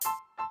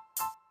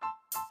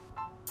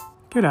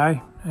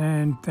G'day,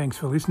 and thanks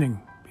for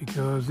listening,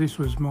 because this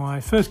was my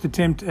first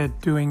attempt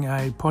at doing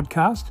a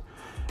podcast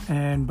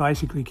and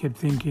basically kept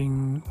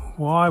thinking,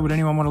 why would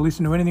anyone want to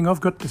listen to anything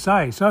I've got to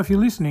say? So if you're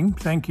listening,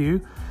 thank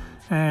you,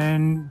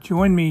 and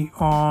join me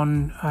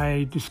on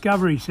a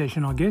discovery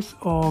session, I guess,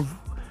 of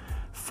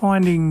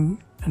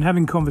finding and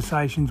having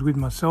conversations with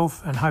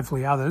myself and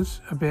hopefully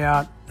others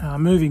about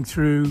moving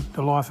through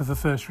the life of a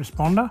first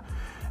responder.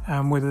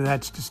 Whether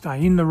that's to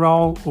stay in the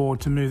role or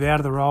to move out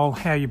of the role,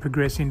 how you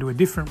progress into a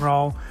different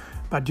role,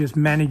 but just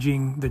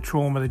managing the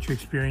trauma that you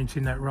experience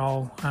in that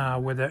role,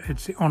 whether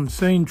it's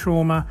on-scene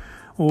trauma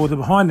or the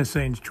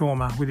behind-the-scenes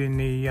trauma within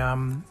the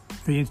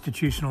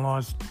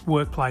institutionalised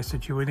workplace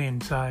that you're within.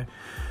 So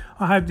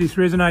I hope this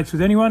resonates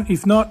with anyone.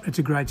 If not, it's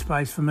a great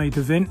space for me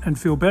to vent and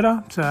feel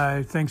better.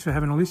 So thanks for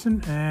having a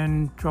listen,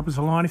 and drop us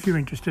a line if you're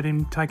interested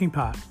in taking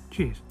part.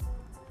 Cheers.